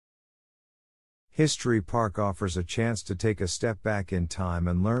History Park offers a chance to take a step back in time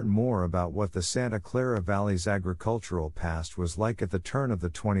and learn more about what the Santa Clara Valley's agricultural past was like at the turn of the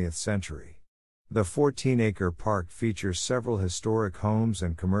 20th century. The 14-acre park features several historic homes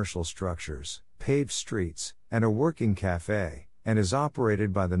and commercial structures, paved streets, and a working cafe, and is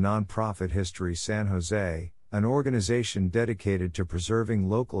operated by the nonprofit History San Jose, an organization dedicated to preserving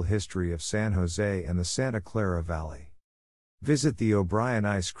local history of San Jose and the Santa Clara Valley. Visit the O'Brien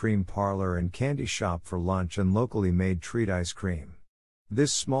Ice Cream Parlor and Candy Shop for lunch and locally made treat ice cream.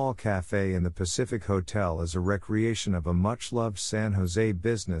 This small cafe in the Pacific Hotel is a recreation of a much-loved San Jose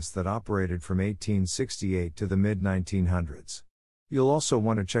business that operated from 1868 to the mid-1900s. You'll also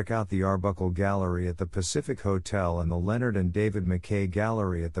want to check out the Arbuckle Gallery at the Pacific Hotel and the Leonard and David McKay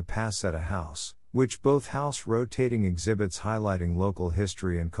Gallery at the Pasetta House, which both house rotating exhibits highlighting local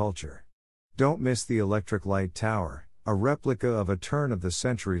history and culture. Don't miss the Electric Light Tower, a replica of a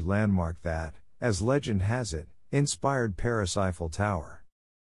turn-of-the-century landmark that, as legend has it, inspired Paris Eiffel Tower.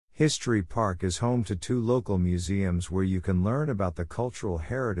 History Park is home to 2 local museums where you can learn about the cultural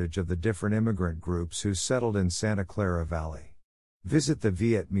heritage of the different immigrant groups who settled in Santa Clara Valley. Visit the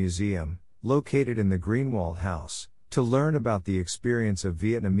Viet Museum, located in the Greenwald House, to learn about the experience of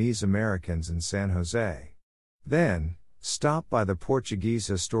Vietnamese Americans in San Jose. Then, stop by the Portuguese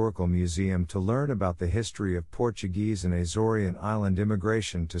Historical Museum to learn about the history of Portuguese and Azorean island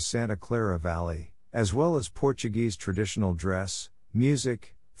immigration to Santa Clara Valley, as well as Portuguese traditional dress,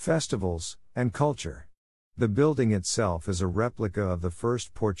 music, festivals, and culture. The building itself is a replica of the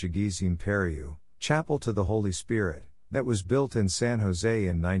first Portuguese Império, Chapel to the Holy Spirit, that was built in San Jose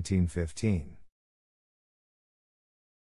in 1915.